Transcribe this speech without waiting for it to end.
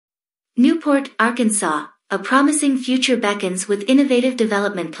Newport, Arkansas, a promising future beckons with innovative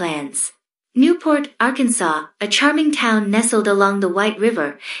development plans. Newport, Arkansas, a charming town nestled along the White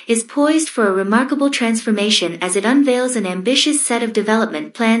River, is poised for a remarkable transformation as it unveils an ambitious set of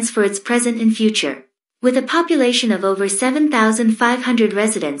development plans for its present and future. With a population of over 7,500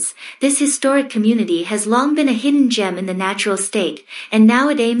 residents, this historic community has long been a hidden gem in the natural state, and now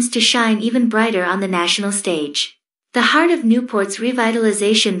it aims to shine even brighter on the national stage. The heart of Newport's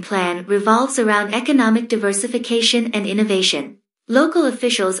revitalization plan revolves around economic diversification and innovation. Local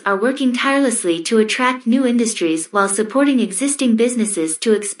officials are working tirelessly to attract new industries while supporting existing businesses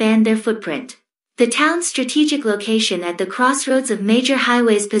to expand their footprint. The town's strategic location at the crossroads of major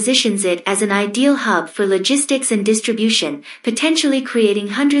highways positions it as an ideal hub for logistics and distribution, potentially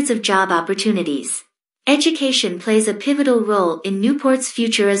creating hundreds of job opportunities. Education plays a pivotal role in Newport's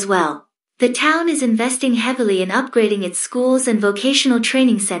future as well. The town is investing heavily in upgrading its schools and vocational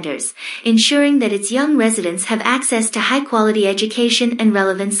training centers, ensuring that its young residents have access to high-quality education and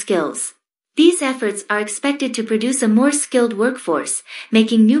relevant skills. These efforts are expected to produce a more skilled workforce,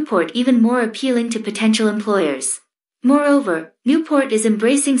 making Newport even more appealing to potential employers. Moreover, Newport is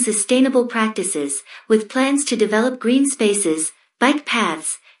embracing sustainable practices, with plans to develop green spaces, bike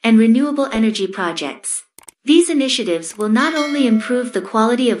paths, and renewable energy projects. These initiatives will not only improve the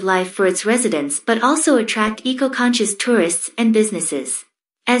quality of life for its residents but also attract eco-conscious tourists and businesses.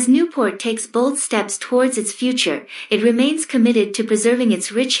 As Newport takes bold steps towards its future, it remains committed to preserving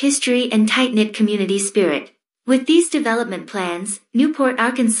its rich history and tight-knit community spirit. With these development plans, Newport,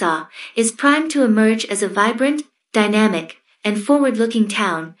 Arkansas, is primed to emerge as a vibrant, dynamic, and forward-looking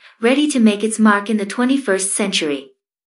town, ready to make its mark in the 21st century.